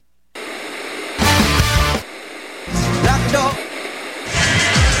antidote.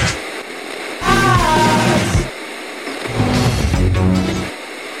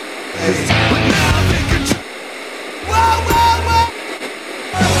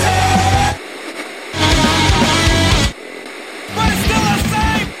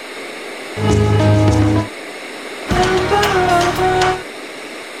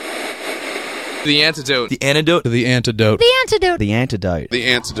 The Antidote. The Antidote. The Antidote. The Antidote. The Antidote. The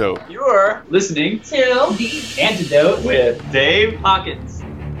Antidote. You're listening to The Antidote with Dave Hawkins.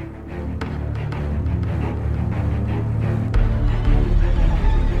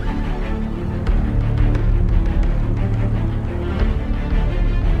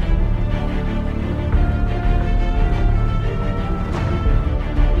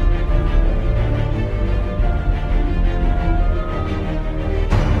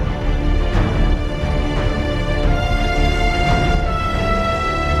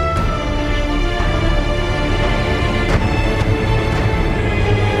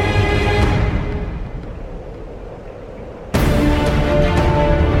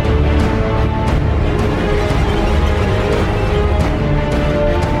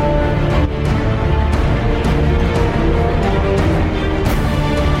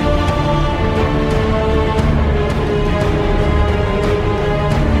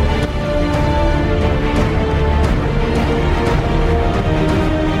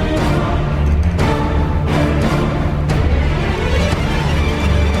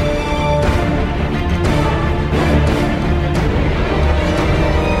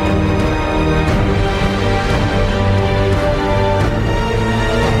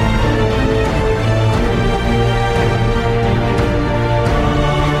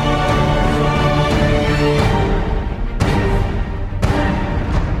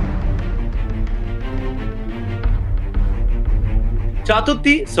 Ciao a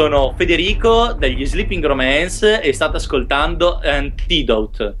tutti, sono Federico degli Sleeping Romance e state ascoltando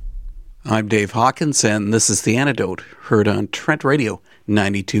Antidote. I'm Dave Hawkins, and this is The Antidote, heard on Trent Radio,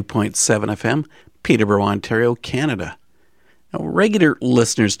 92.7 FM, Peterborough, Ontario, Canada. Now, regular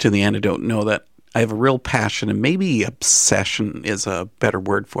listeners to The Antidote know that I have a real passion, and maybe obsession is a better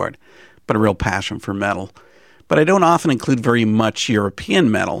word for it, but a real passion for metal. But I don't often include very much European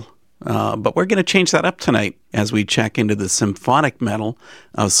metal. But we're going to change that up tonight as we check into the symphonic metal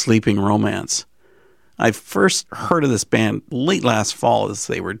of Sleeping Romance. I first heard of this band late last fall as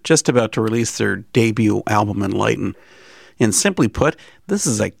they were just about to release their debut album, Enlighten. And simply put, this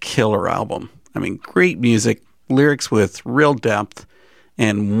is a killer album. I mean, great music, lyrics with real depth,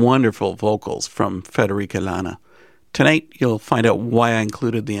 and wonderful vocals from Federica Lana. Tonight, you'll find out why I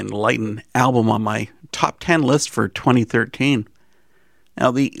included the Enlighten album on my top 10 list for 2013. Now,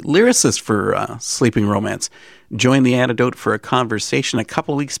 the lyricist for Sleeping Romance joined The Antidote for a conversation a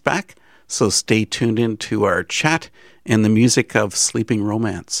couple weeks back, so stay tuned in to our chat and the music of Sleeping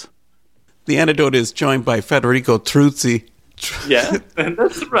Romance. The Antidote is joined by Federico Truzzi. Yeah,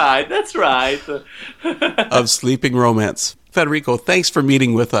 that's right. Of Sleeping Romance. Federico, thanks for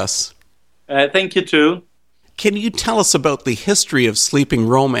meeting with us. Thank you, too. Can you tell us about the history of Sleeping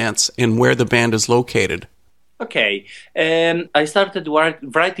Romance and where the band is located? Okay, I started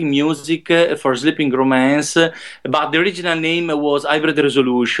writing music for Sleeping Romance, but the original name was Hybrid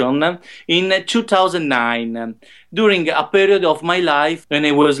Resolution in 2009, during a period of my life when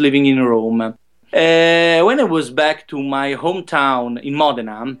I was living in Rome. When I was back to my hometown in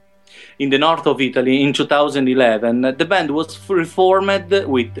Modena, in the north of Italy, in 2011, the band was reformed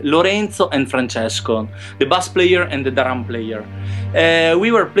with Lorenzo and Francesco, the bass player and the drum player.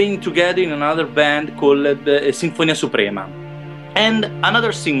 We were playing together in another band called Sinfonia Suprema, and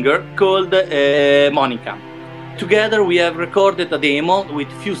another singer called Monica. Together we have recorded a demo with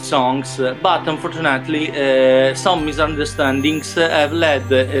few songs, but unfortunately some misunderstandings have led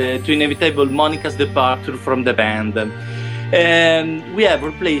to inevitable Monica's departure from the band. And we have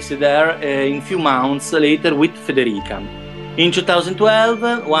replaced her in few months later with Federica. In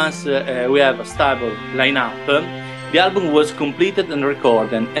 2012, once we have a stable lineup, the album was completed and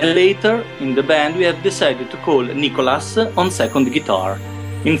recorded, and later in the band we have decided to call Nicolas on second guitar.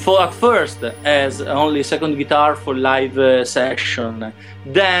 At first as only second guitar for live session,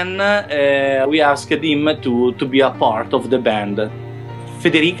 then we asked him to be a part of the band.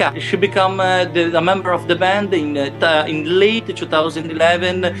 Federica, she became a member of the band in late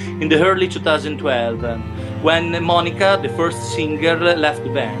 2011, in the early 2012, when Monica, the first singer, left the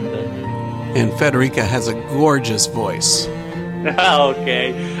band. And Federica has a gorgeous voice.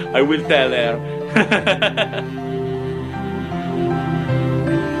 Okay, I will tell her.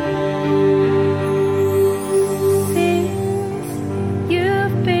 Since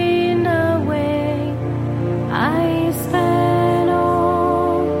you've been away, I spent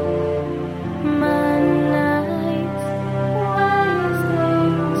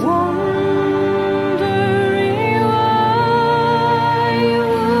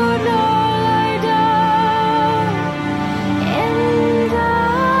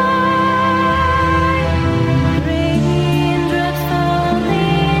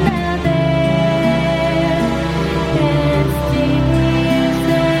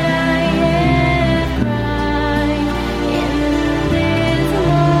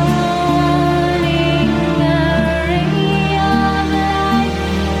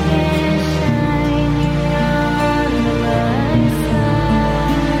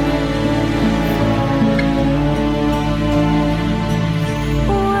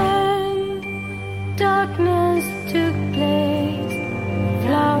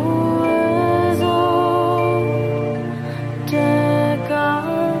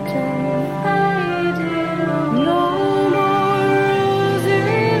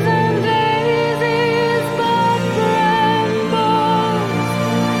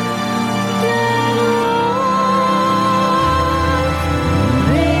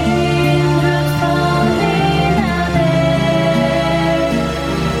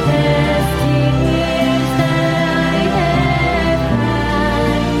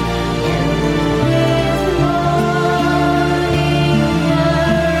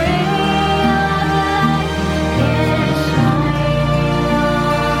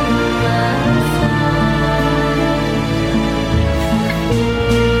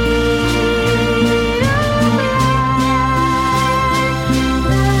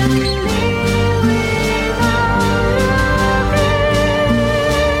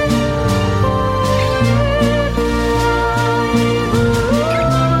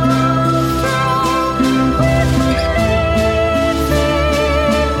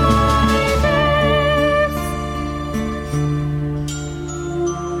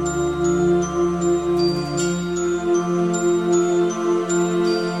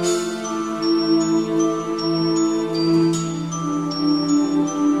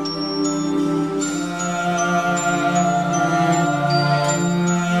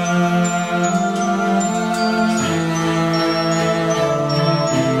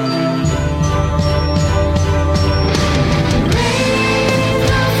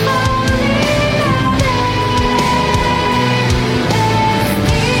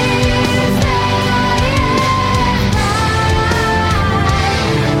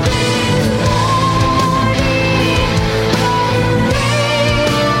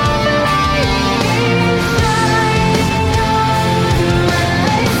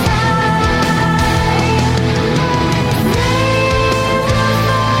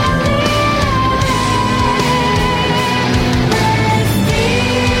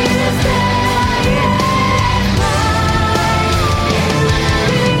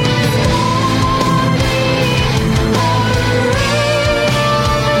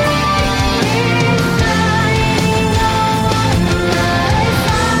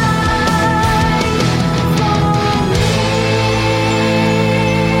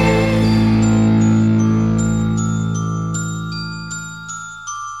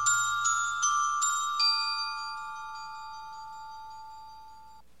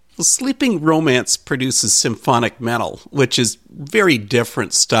Sleeping Romance produces symphonic metal, which is very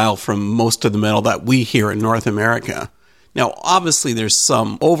different style from most of the metal that we hear in North America. Now, obviously there's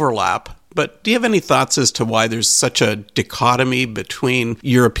some overlap, but do you have any thoughts as to why there's such a dichotomy between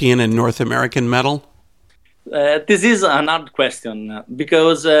European and North American metal? This is an hard question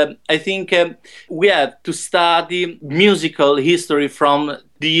because I think we have to study musical history from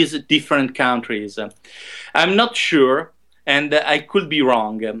these different countries. I'm not sure, and I could be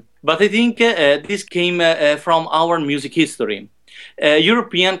wrong, but I think this came from our music history.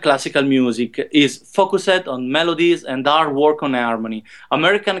 European classical music is focused on melodies and hard work on harmony.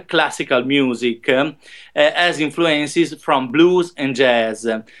 American classical music has influences from blues and jazz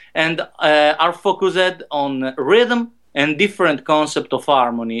and are focused on rhythm and different concept of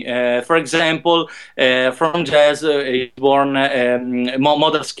harmony. For example, from jazz is born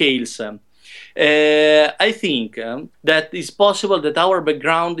modal scales. I think that it's possible that our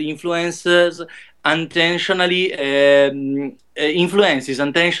background influences intentionally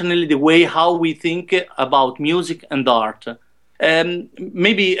the way how we think about music and art.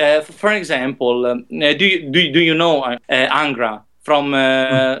 Maybe, for example, do you know Angra from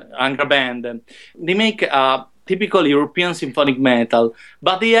Angra band? They make a typical European symphonic metal,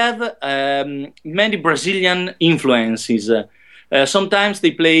 but they have many Brazilian influences. Sometimes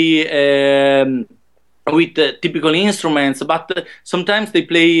they play with typical instruments, but sometimes they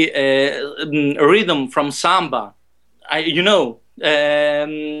play rhythm from samba. I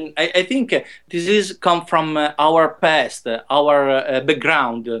think this is come from our past, our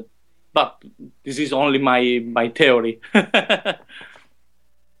background, but this is only my theory.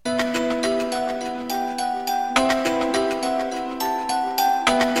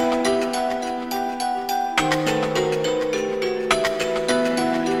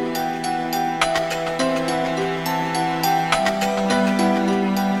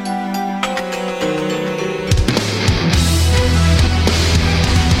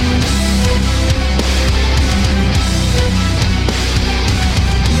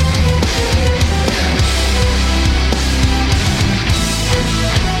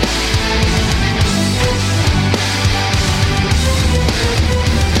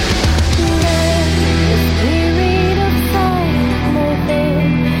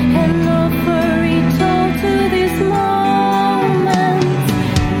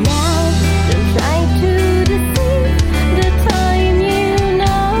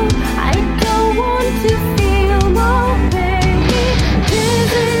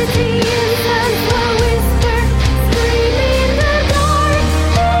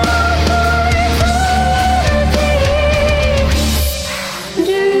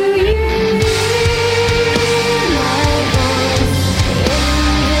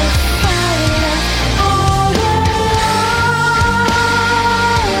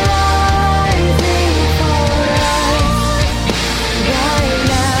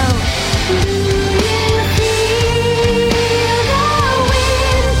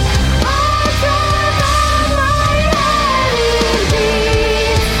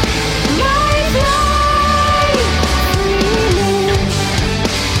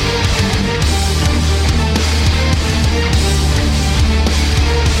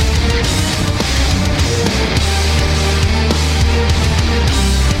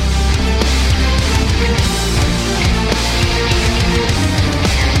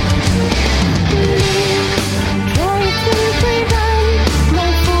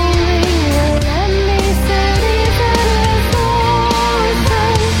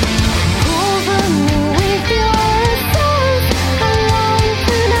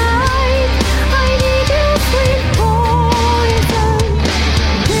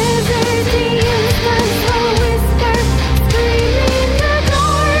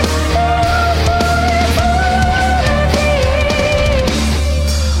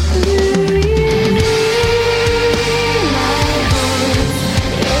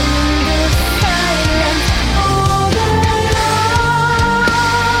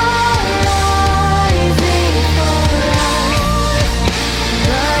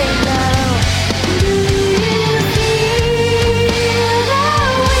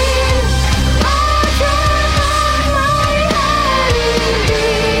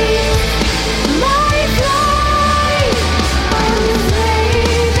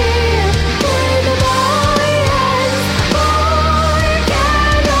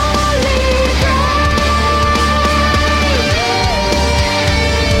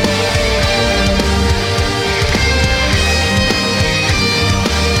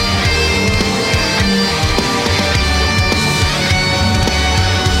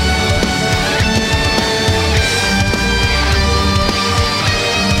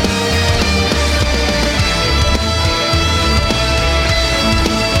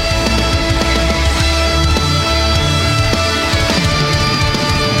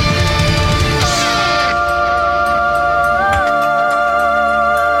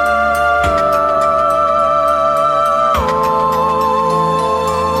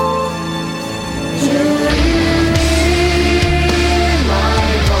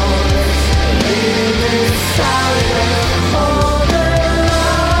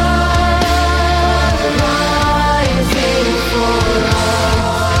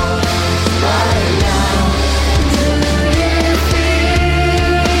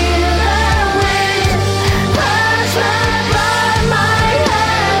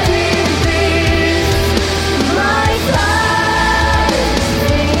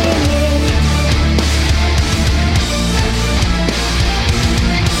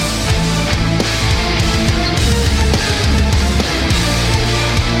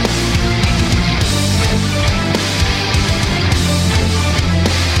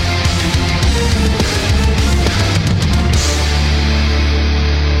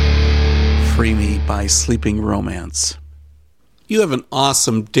 My Sleeping Romance. You have an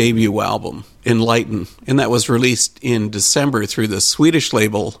awesome debut album, Enlighten, and that was released in December through the Swedish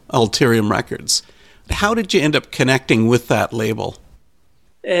label Ulterium Records. How did you end up connecting with that label?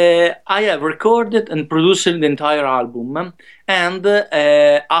 I have recorded and produced the entire album, and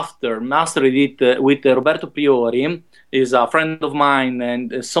after mastered it with Roberto Priori, is a friend of mine,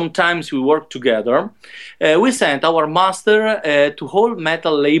 and sometimes we work together. We sent our master to whole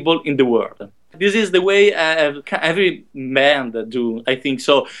metal label in the world. This is the way every band do, I think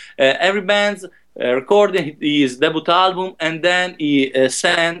so. Every band recording his debut album, and then they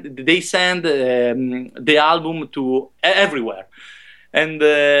send the album to everywhere. And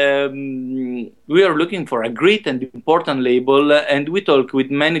we are looking for a great and important label, and we talk with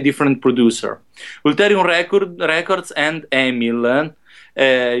many different producers. Ulterium Records and Emil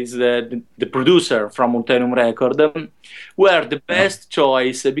is the producer from Ulterium Records, were the best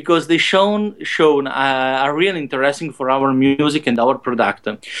choice because they shown are really interesting for our music and our product.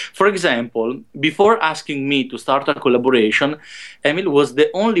 For example, before asking me to start a collaboration, Emil was the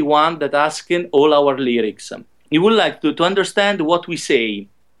only one that asked all our lyrics. He would like to understand what we say,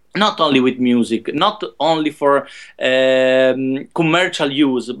 not only with music, not only for commercial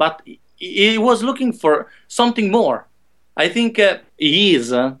use, but he was looking for something more. I think he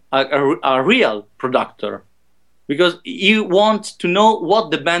is a real producer, because he wants to know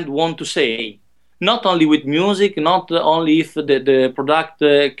what the band want to say, not only with music, not only if the product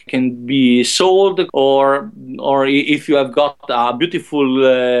can be sold, or if you have got a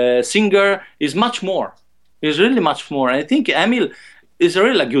beautiful singer. Is much more. Is really much more. I think Emil is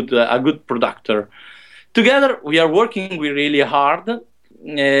really a good producer. Together, we are working really hard.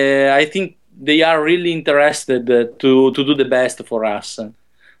 I think they are really interested to do the best for us.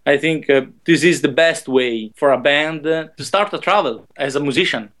 I think this is the best way for a band to start a travel as a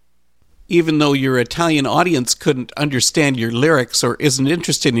musician. Even though your Italian audience couldn't understand your lyrics or isn't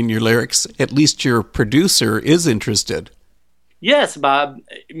interested in your lyrics, at least your producer is interested. Yes, but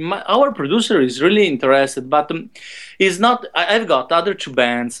our producer is really interested, but is not. I've got other two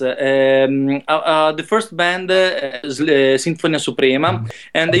bands. The first band is Sinfonia Suprema,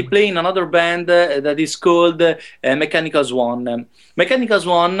 and they play in another band that is called Mechanical Swan. Mechanical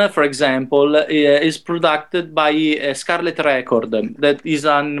Swan, for example, is produced by Scarlet Record, that is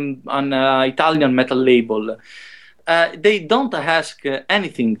an Italian metal label. They don't ask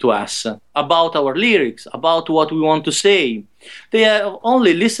anything to us about our lyrics, about what we want to say. They have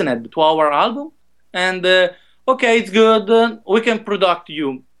only listened to our album and, okay, it's good, we can produce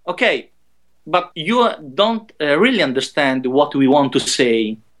you. Okay, but you don't really understand what we want to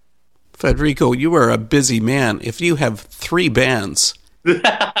say. Federico, you are a busy man if you have 3 bands.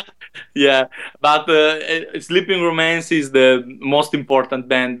 Yeah, but Sleeping Romance is the most important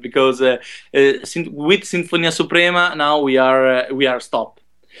band, because with Sinfonia Suprema now we are stopped,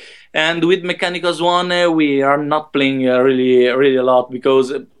 and with Mechanical Swan we are not playing really a lot,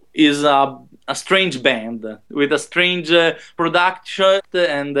 because it's a strange band with a strange production,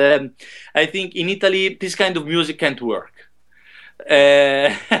 and I think in Italy this kind of music can't work.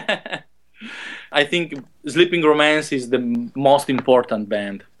 I think Sleeping Romance is the most important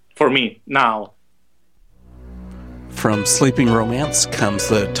band for me now. From Sleeping Romance comes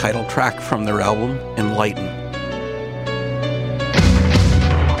the title track from their album, Enlighten.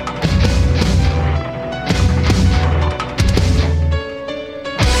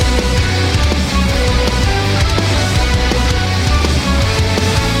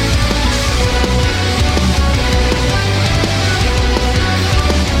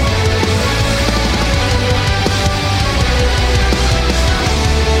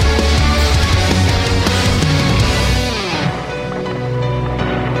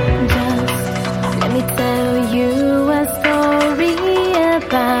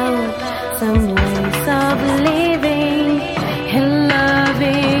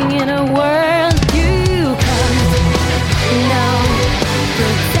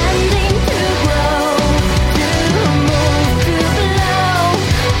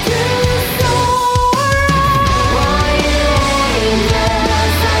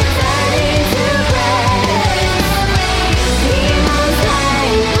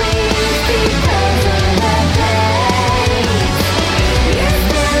 Yes,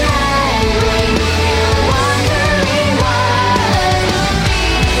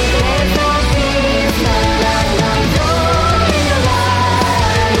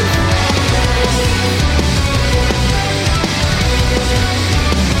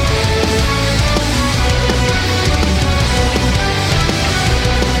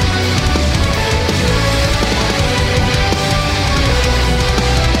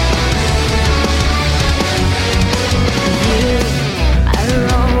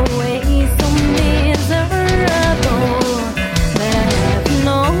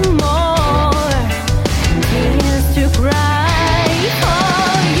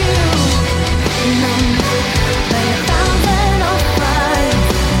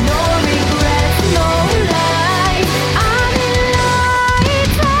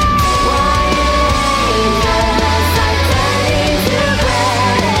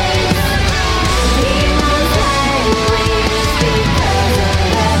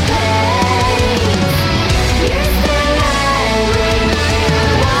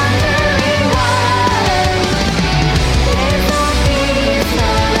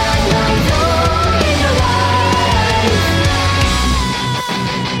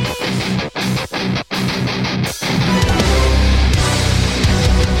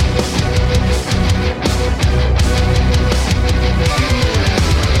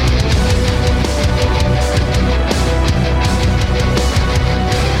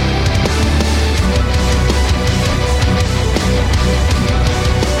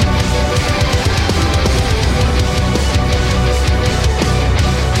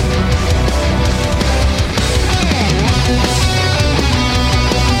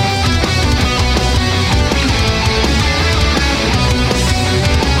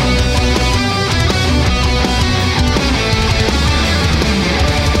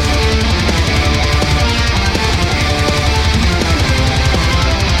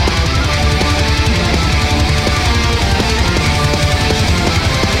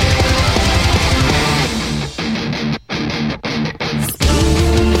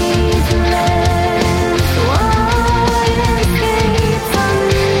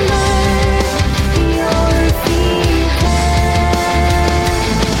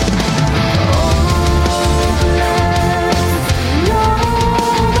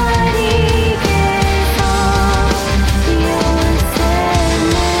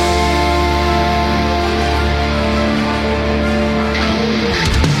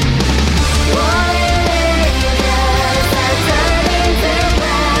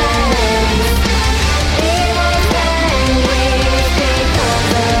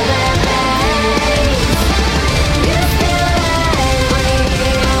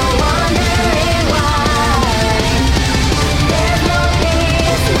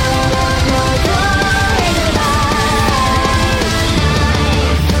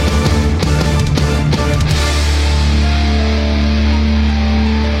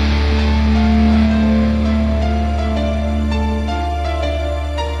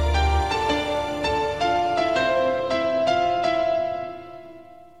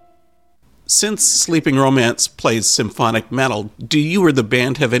 Since Sleeping Romance plays symphonic metal, do you or the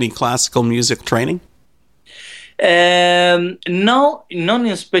band have any classical music training? No, not in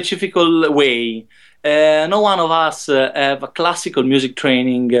a specific way. No one of us have a classical music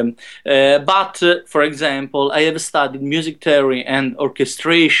training, but for example, I have studied music theory and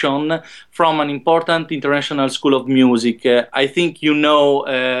orchestration from an important international school of music. I think you know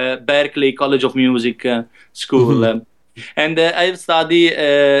Berklee College of Music School. Mm-hmm. And I have studied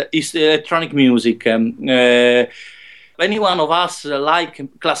electronic music. Any one of us like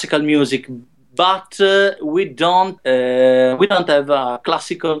classical music, but we don't have a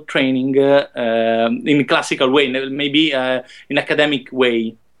classical training in a classical way, maybe in academic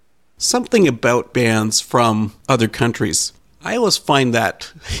way. Something about bands from other countries. I always find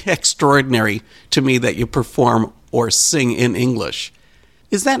that extraordinary to me that you perform or sing in English.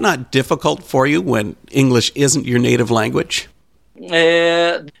 Is that not difficult for you when English isn't your native language?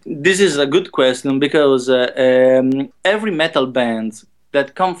 This is a good question because every metal band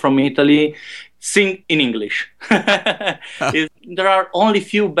that come from Italy sing in English. There are only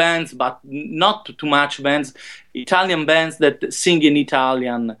few bands, but not too much bands, Italian bands that sing in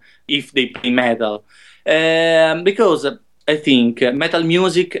Italian if they play metal. Because I think metal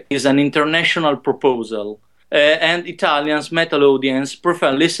music is an international proposal. And Italians, metal audience,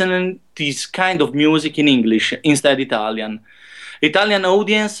 prefer listening to this kind of music in English instead Italian. Italian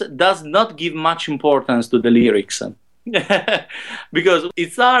audience does not give much importance to the lyrics. Because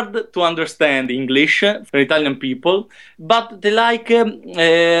it's hard to understand English for Italian people, but they like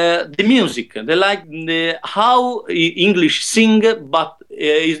the music. They like how English sing, but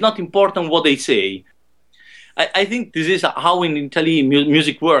it's not important what they say. I think this is how in Italy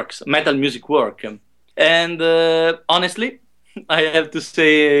music works, metal music works. And honestly, I have to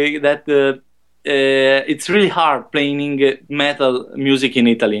say that it's really hard playing metal music in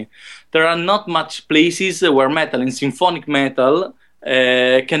Italy. There are not much places where metal and symphonic metal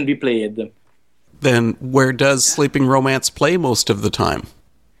can be played. Then where does Sleeping Romance play most of the time?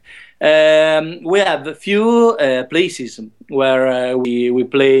 We have a few places where we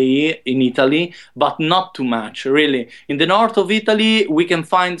play in Italy, but not too much, really. In the north of Italy, we can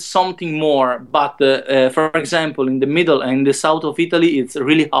find something more, but for example, in the middle and the south of Italy, it's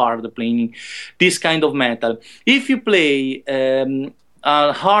really hard playing this kind of metal. If you play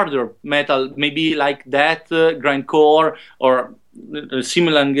a harder metal, maybe like that, grindcore or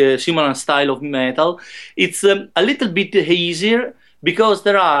similar style of metal, it's a little bit easier, because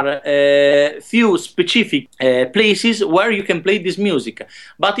there are few specific places where you can play this music.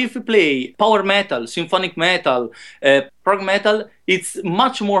 But if you play power metal, symphonic metal, prog metal, it's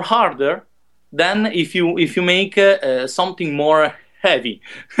much more harder than if you make something more heavy.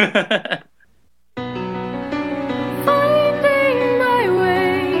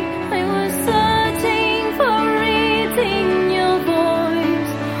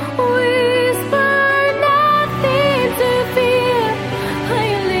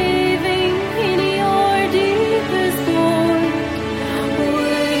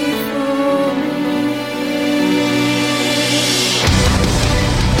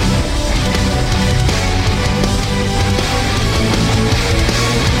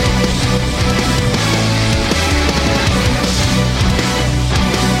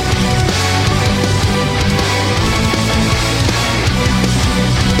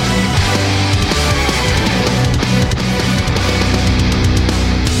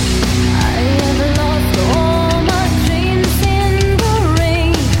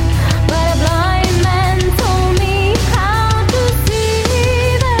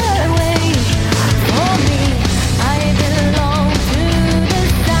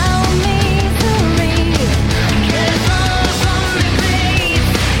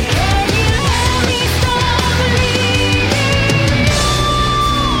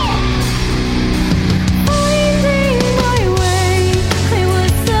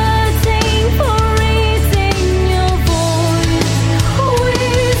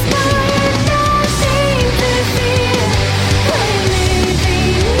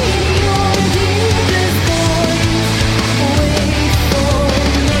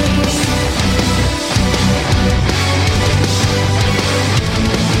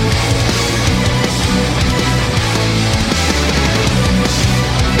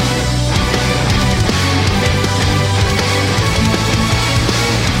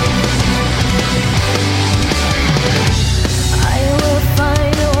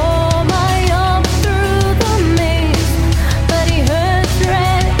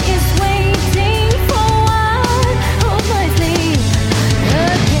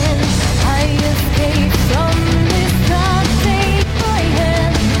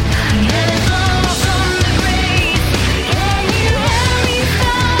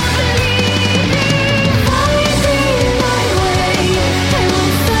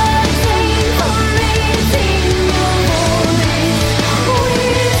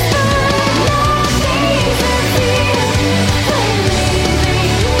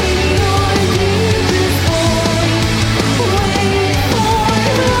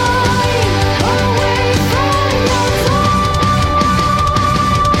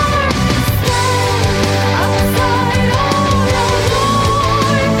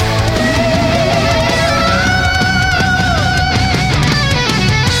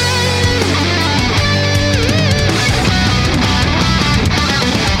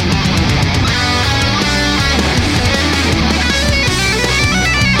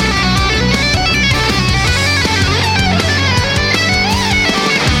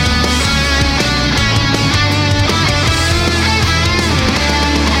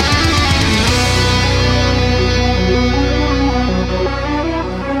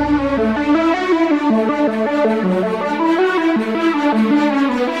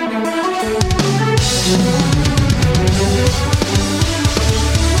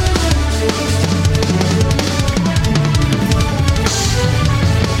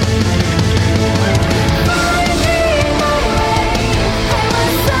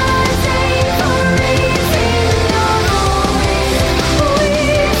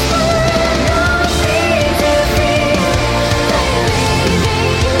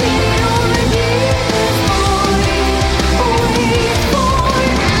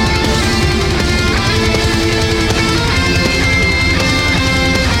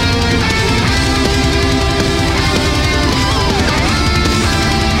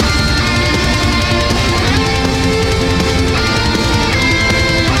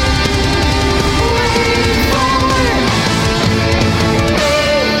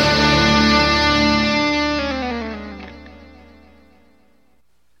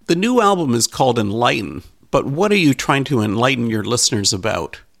 The new album is called Enlighten, but what are you trying to enlighten your listeners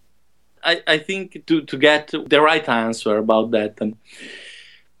about? I think to get the right answer about that.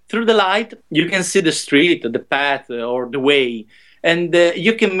 Through the light, you can see the street, the path, or the way, and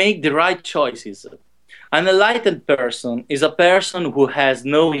you can make the right choices. An enlightened person is a person who has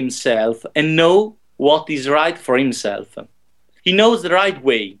known himself and know what is right for himself. He knows the right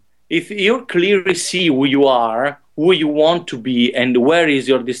way. If you clearly see who you are, who you want to be, and where is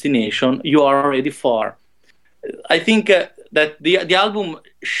your destination, you are already far. I think that the album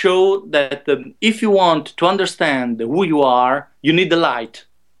showed that if you want to understand who you are, you need the light.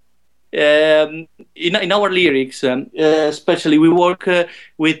 In our lyrics, especially, we work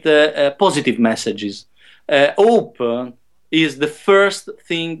with positive messages. Hope is the first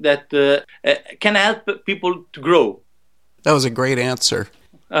thing that can help people to grow. That was a great answer.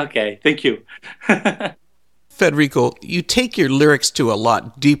 Okay, thank you. Federico, you take your lyrics to a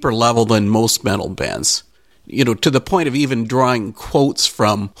lot deeper level than most metal bands. To the point of even drawing quotes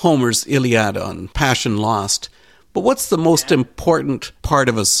from Homer's Iliad on Passion Lost. But what's the most important part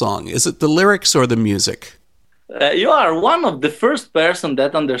of a song? Is it the lyrics or the music? You are one of the first person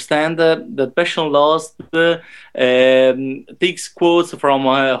that understand that Passion Lost takes quotes from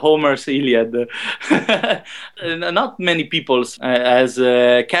Homer's Iliad. Not many people has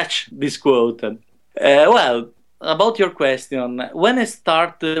catch this quote. Well, about your question, when I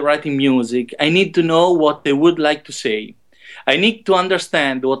start writing music, I need to know what I would like to say. I need to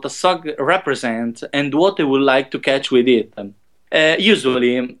understand what a song represents and what I would like to catch with it.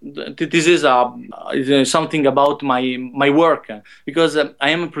 Usually, this is something about my work, because I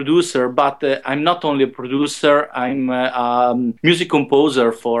am a producer, but I'm not only a producer, I'm a music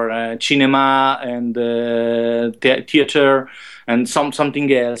composer for cinema and theater and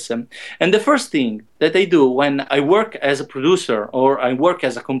something else. And the first thing that I do when I work as a producer or I work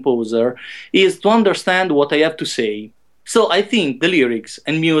as a composer is to understand what I have to say. So I think the lyrics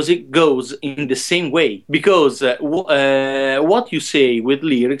and music goes in the same way, because what you say with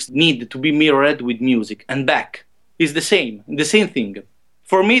lyrics need to be mirrored with music, and back is the same thing.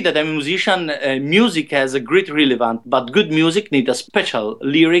 For me, that I'm a musician, music has a great relevance, but good music needs a special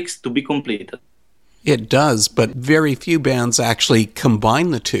lyrics to be completed. It does, but very few bands actually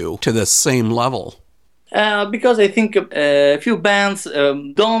combine the two to the same level. Because I think few bands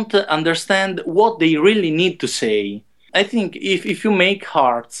don't understand what they really need to say. I think if you make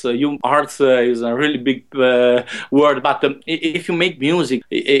arts, arts is a really big word, but if you make music,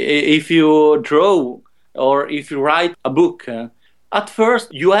 if you draw, or if you write a book, at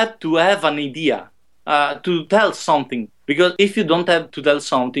first you have to have an idea to tell something. Because if you don't have to tell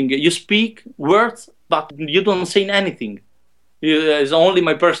something, you speak words, but you don't say anything. It's only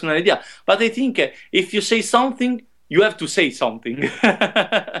my personal idea. But I think if you say something, you have to say something.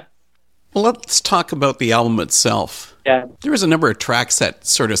 Well, let's talk about the album itself. Yeah. There was a number of tracks that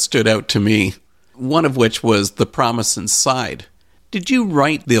sort of stood out to me, one of which was The Promise Inside. Did you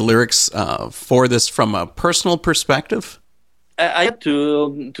write the lyrics for this from a personal perspective? I have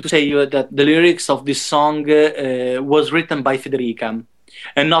to say that the lyrics of this song was written by Federica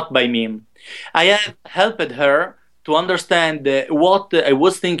and not by me. I have helped her to understand what I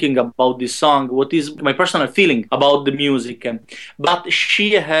was thinking about this song, what is my personal feeling about the music. But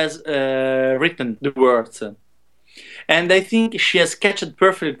she has written the words. And I think she has catched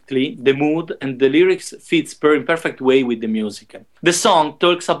perfectly the mood, and the lyrics fits in perfect way with the music. The song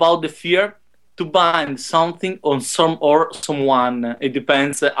talks about the fear to bind something on some or someone. It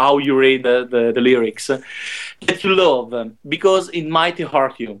depends how you read the lyrics. That you love, because it might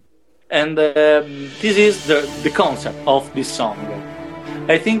hurt you. And this is the concept of this song.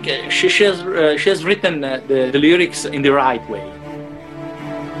 I think she has written the lyrics in the right way.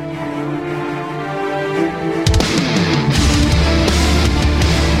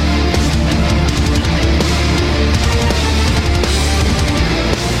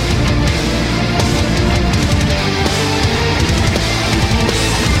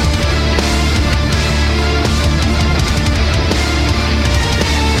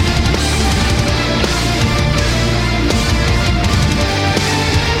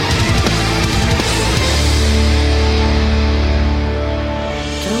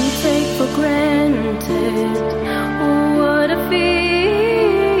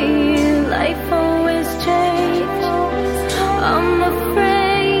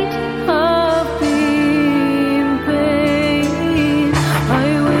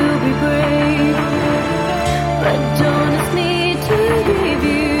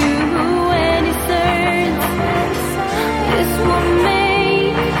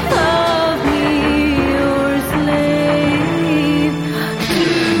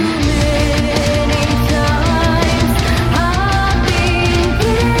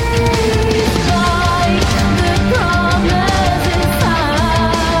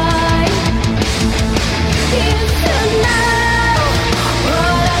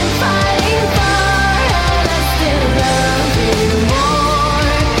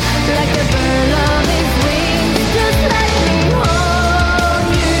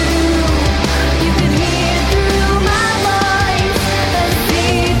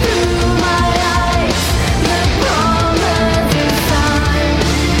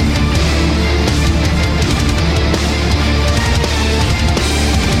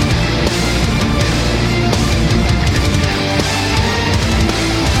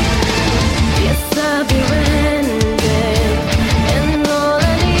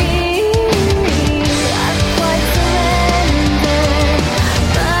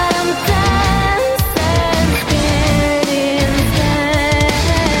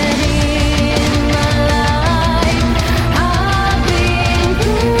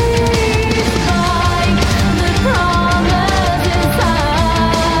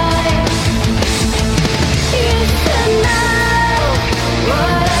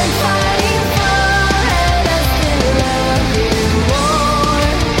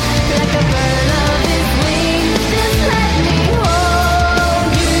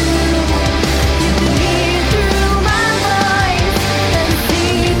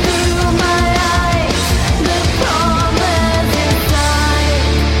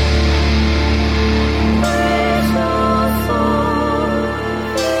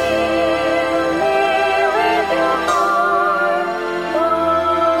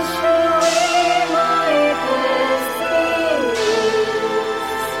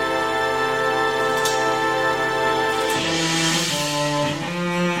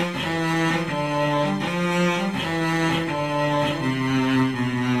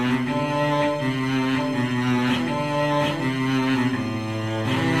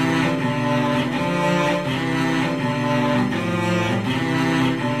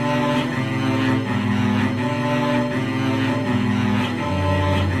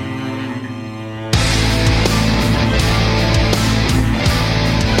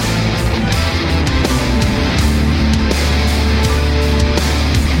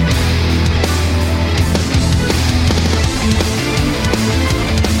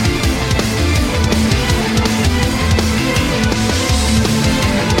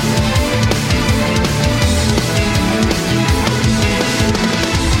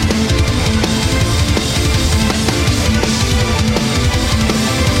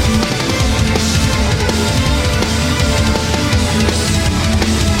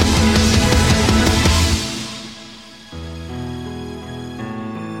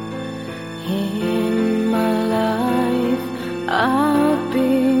 In my life, I've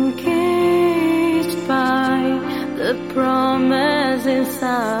been caged by the promise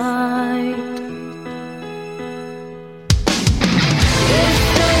inside.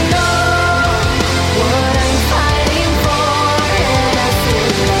 If I know what I'm fighting for, and I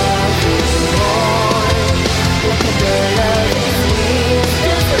still love you more. Look at the love in me,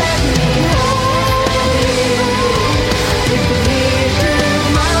 just let me hold you. You can hear through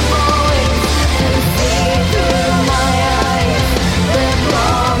my voice and see through my eyes the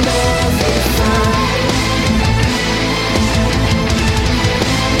promise inside.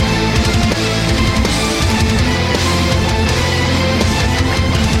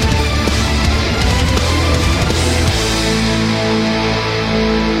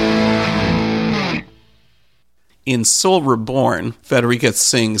 In Soul Reborn, Federica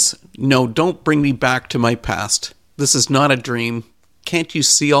sings, "No, don't bring me back to my past. This is not a dream. Can't you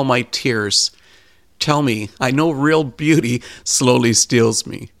see all my tears? Tell me, I know real beauty slowly steals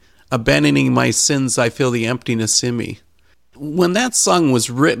me. Abandoning my sins, I feel the emptiness in me." When that song was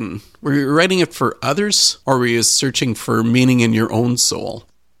written, were you writing it for others, or were you searching for meaning in your own soul?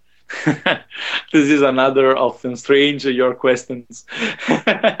 This is another often strange your questions.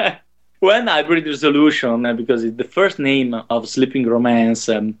 When Hybrid Resolution, because it's the first name of Sleeping Romance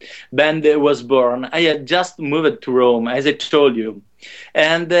band was born, I had just moved to Rome, as I told you,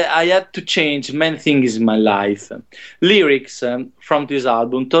 and I had to change many things in my life. Lyrics from this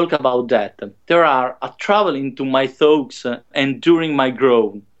album talk about that. There are a travel into my thoughts and during my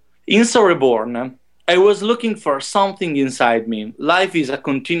growth. In So Reborn, I was looking for something inside me. Life is a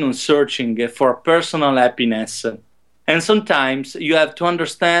continuous searching for personal happiness. And sometimes you have to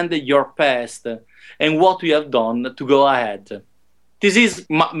understand your past and what you have done to go ahead. This is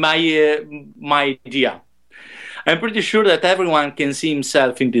my idea. I'm pretty sure that everyone can see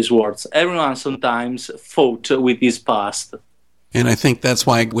himself in these words. Everyone sometimes fought with his past. And I think that's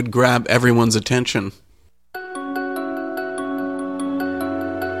why it would grab everyone's attention.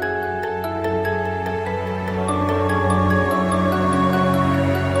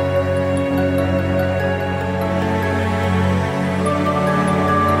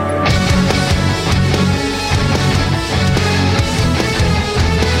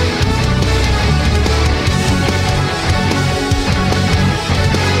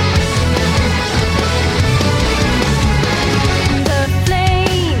 The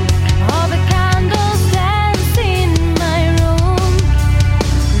flame of the candles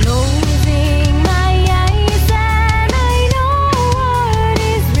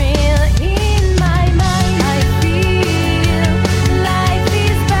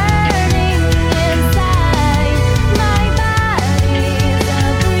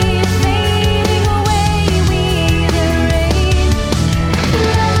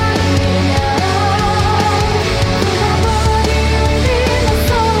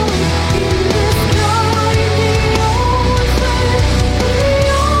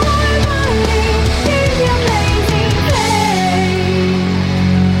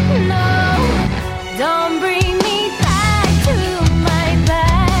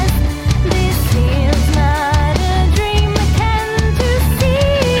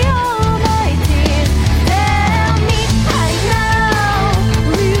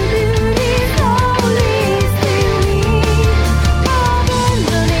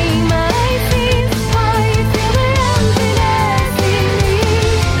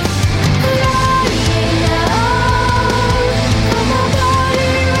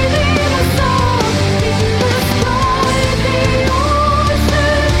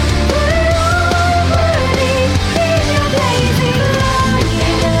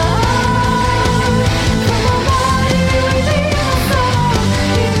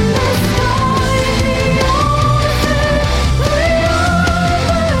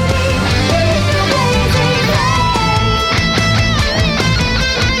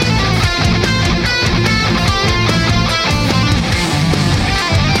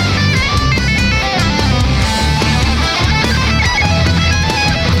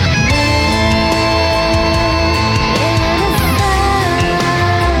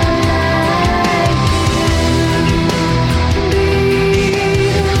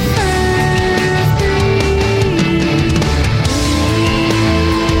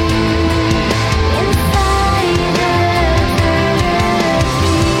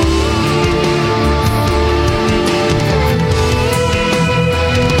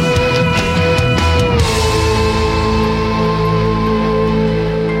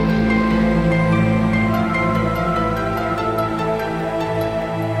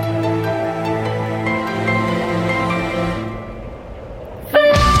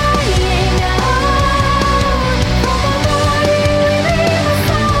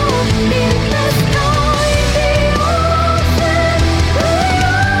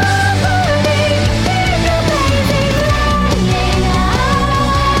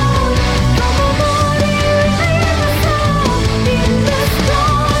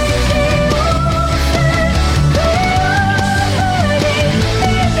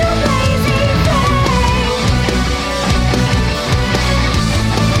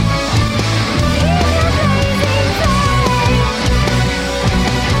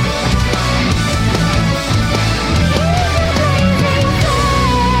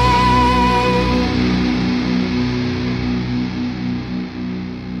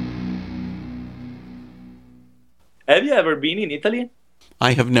Have you ever been in Italy?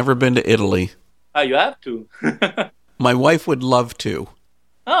 I have never been to Italy. Ah, you have to. My wife would love to.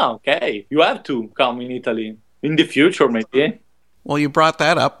 Oh, okay. You have to come in Italy in the future, maybe. Well, you brought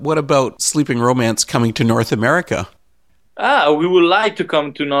that up. What about Sleeping Romance coming to North America? We would like to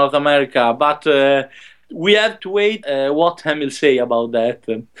come to North America, but we have to wait what Emil say about that.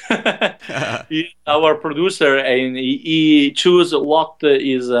 Our producer, and he choose what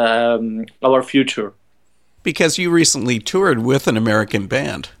is our future. Because you recently toured with an American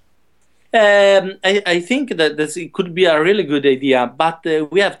band. I think that it could be a really good idea, but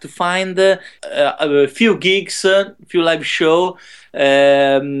we have to find a few gigs, few live show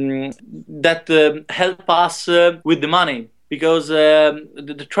that help us with the money, because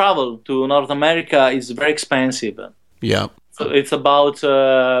the travel to North America is very expensive. Yeah. So it's about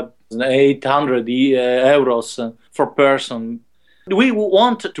 800 euros for person. We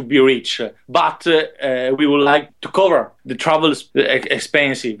want to be rich, but we would like to cover the travel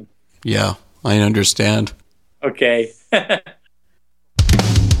expensive. Yeah, I understand. Okay.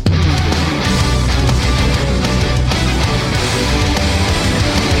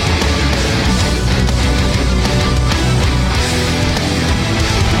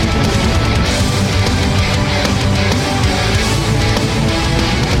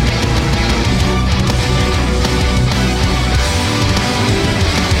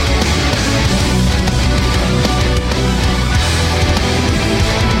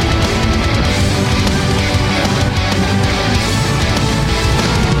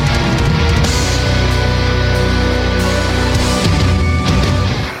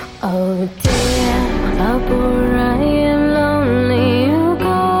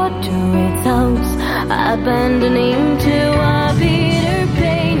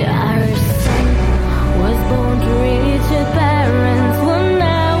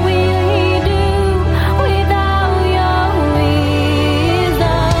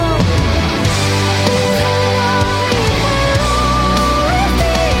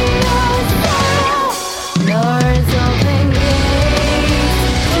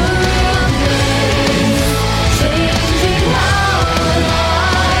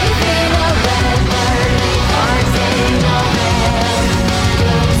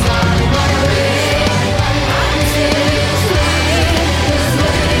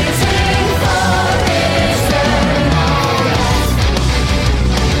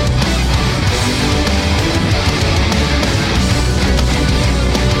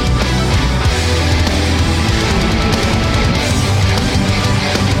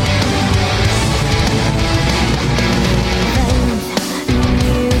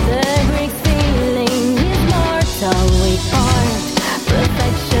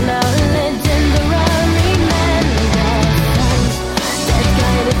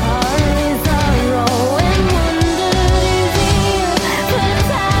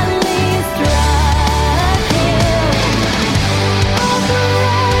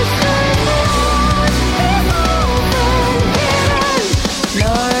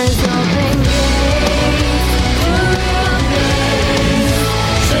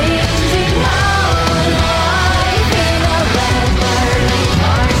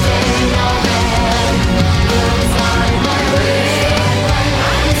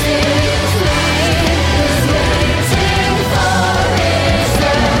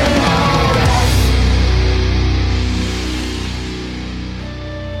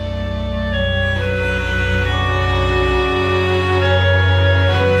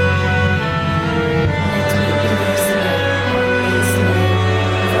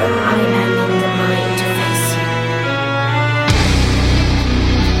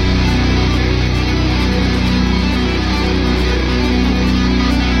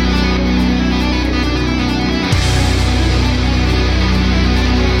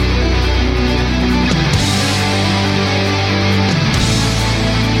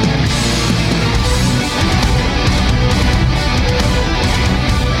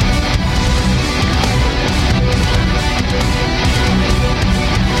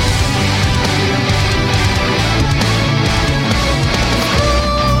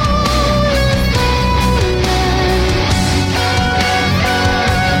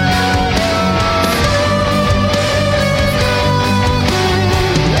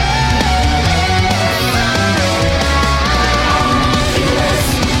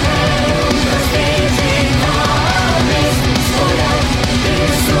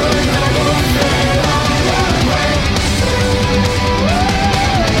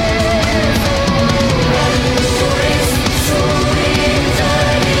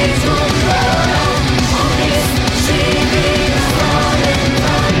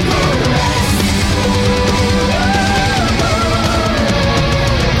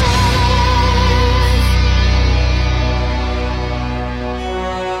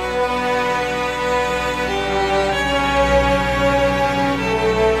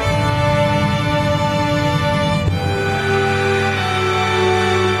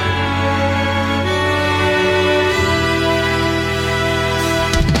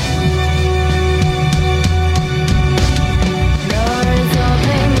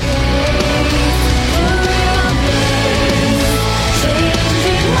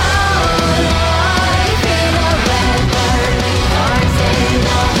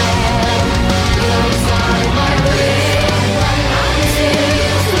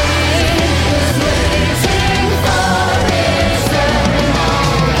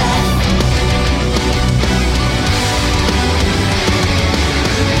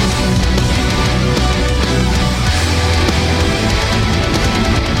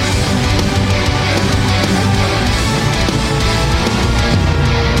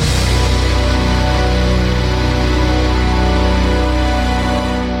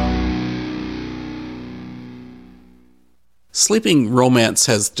 Sleeping Romance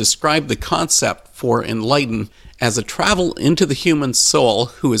has described the concept for Enlighten as a travel into the human soul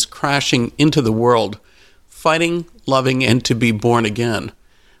who is crashing into the world, fighting, loving, and to be born again.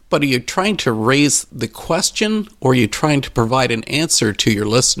 But are you trying to raise the question, or are you trying to provide an answer to your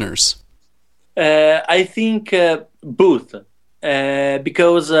listeners? I think both.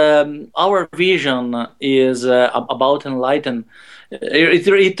 Because our vision is about Enlighten.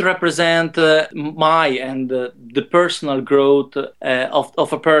 It represents my and the personal growth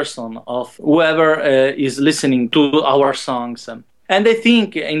of a person, of whoever is listening to our songs. And I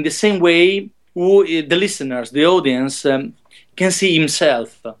think in the same way, the listeners, the audience, can see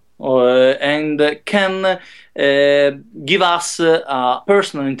himself and can give us a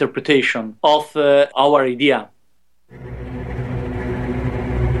personal interpretation of our idea.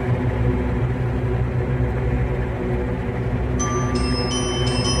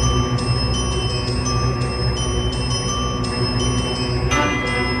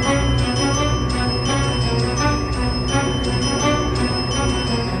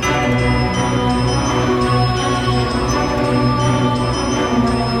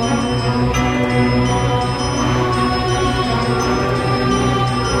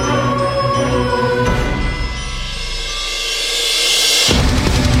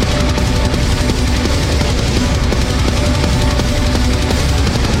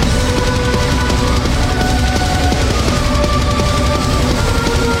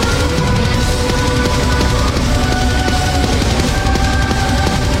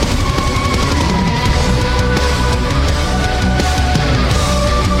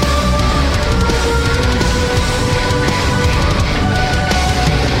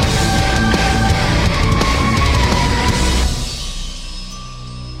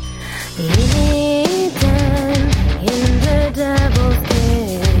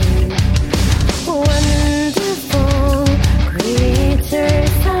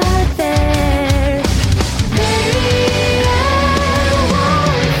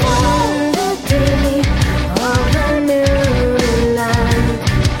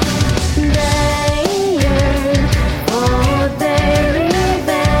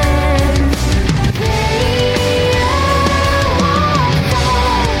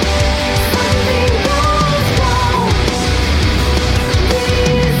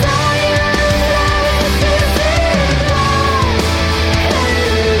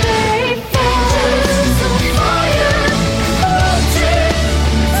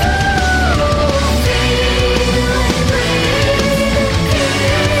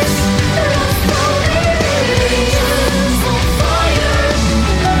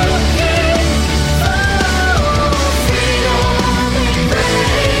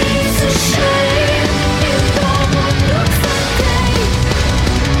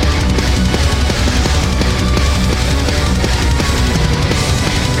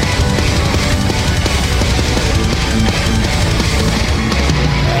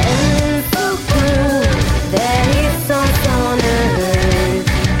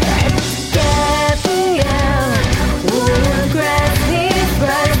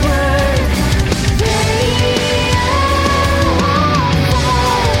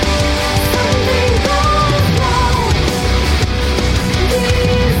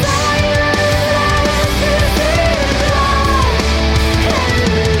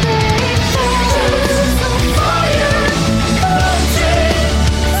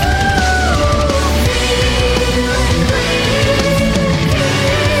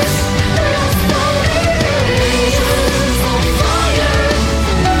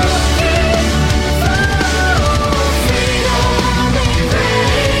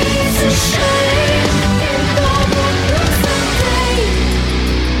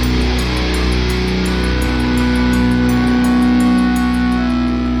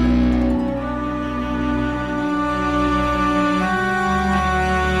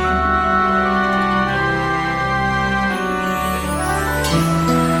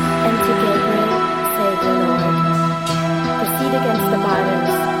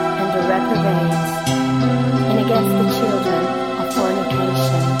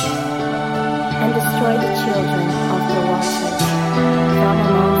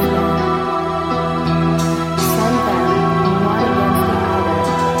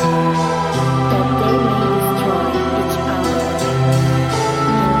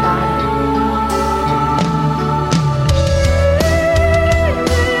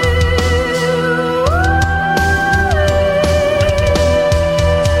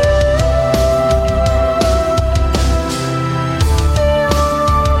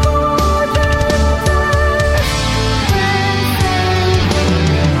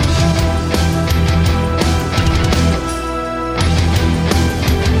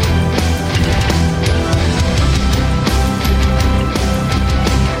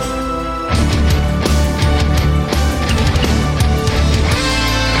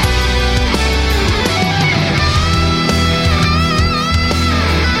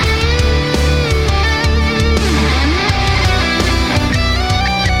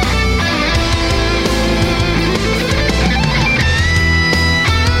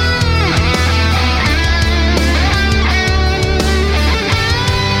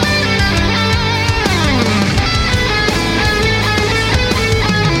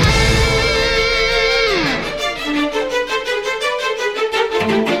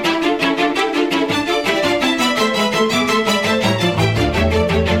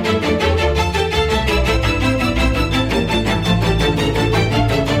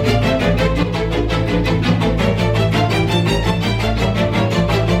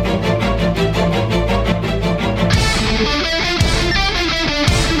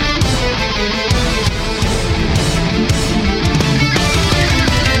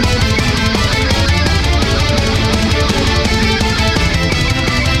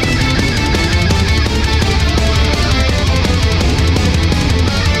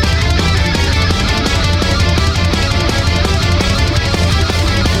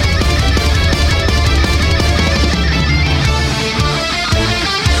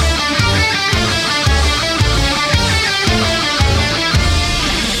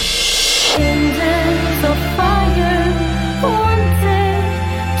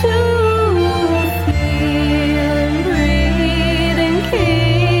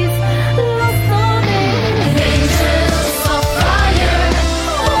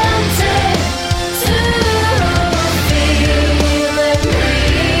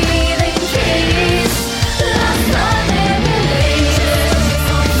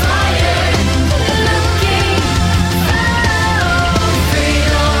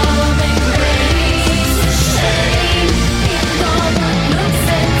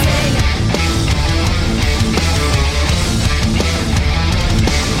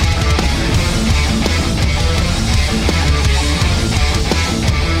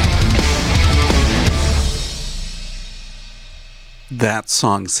 That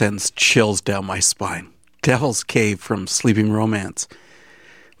song sends chills down my spine. Devil's Cave from Sleeping Romance.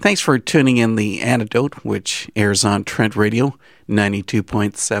 Thanks for tuning in The Antidote, which airs on Trent Radio,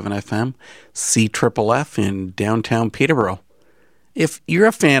 92.7 FM, CFFF in downtown Peterborough. If you're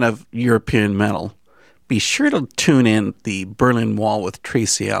a fan of European metal, be sure to tune in The Berlin Wall with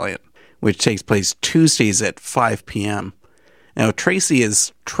Tracy Elliott, which takes place Tuesdays at 5 p.m. Now, Tracy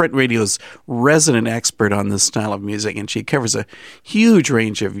is Trent Radio's resident expert on this style of music, and she covers a huge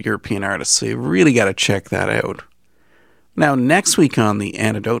range of European artists, so you really got to check that out. Now, next week on The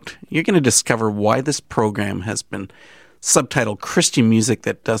Antidote, you're going to discover why this program has been subtitled Christian Music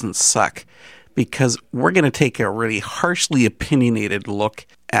That Doesn't Suck, because we're going to take a really harshly opinionated look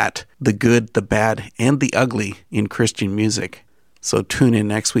at the good, the bad, and the ugly in Christian music. So tune in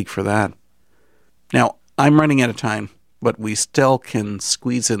next week for that. Now, I'm running out of time, but we still can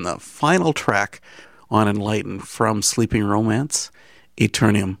squeeze in the final track on Enlighten from Sleeping Romance,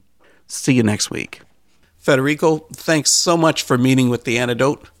 Eternium. See you next week. Federico, thanks so much for meeting with The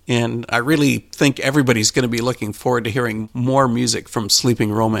Antidote, and I really think everybody's going to be looking forward to hearing more music from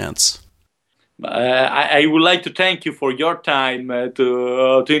Sleeping Romance. I would like to thank you for your time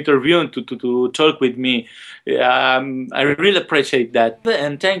to interview and to talk with me. I really appreciate that.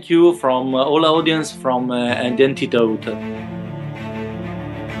 And thank you from all audience from Antidote.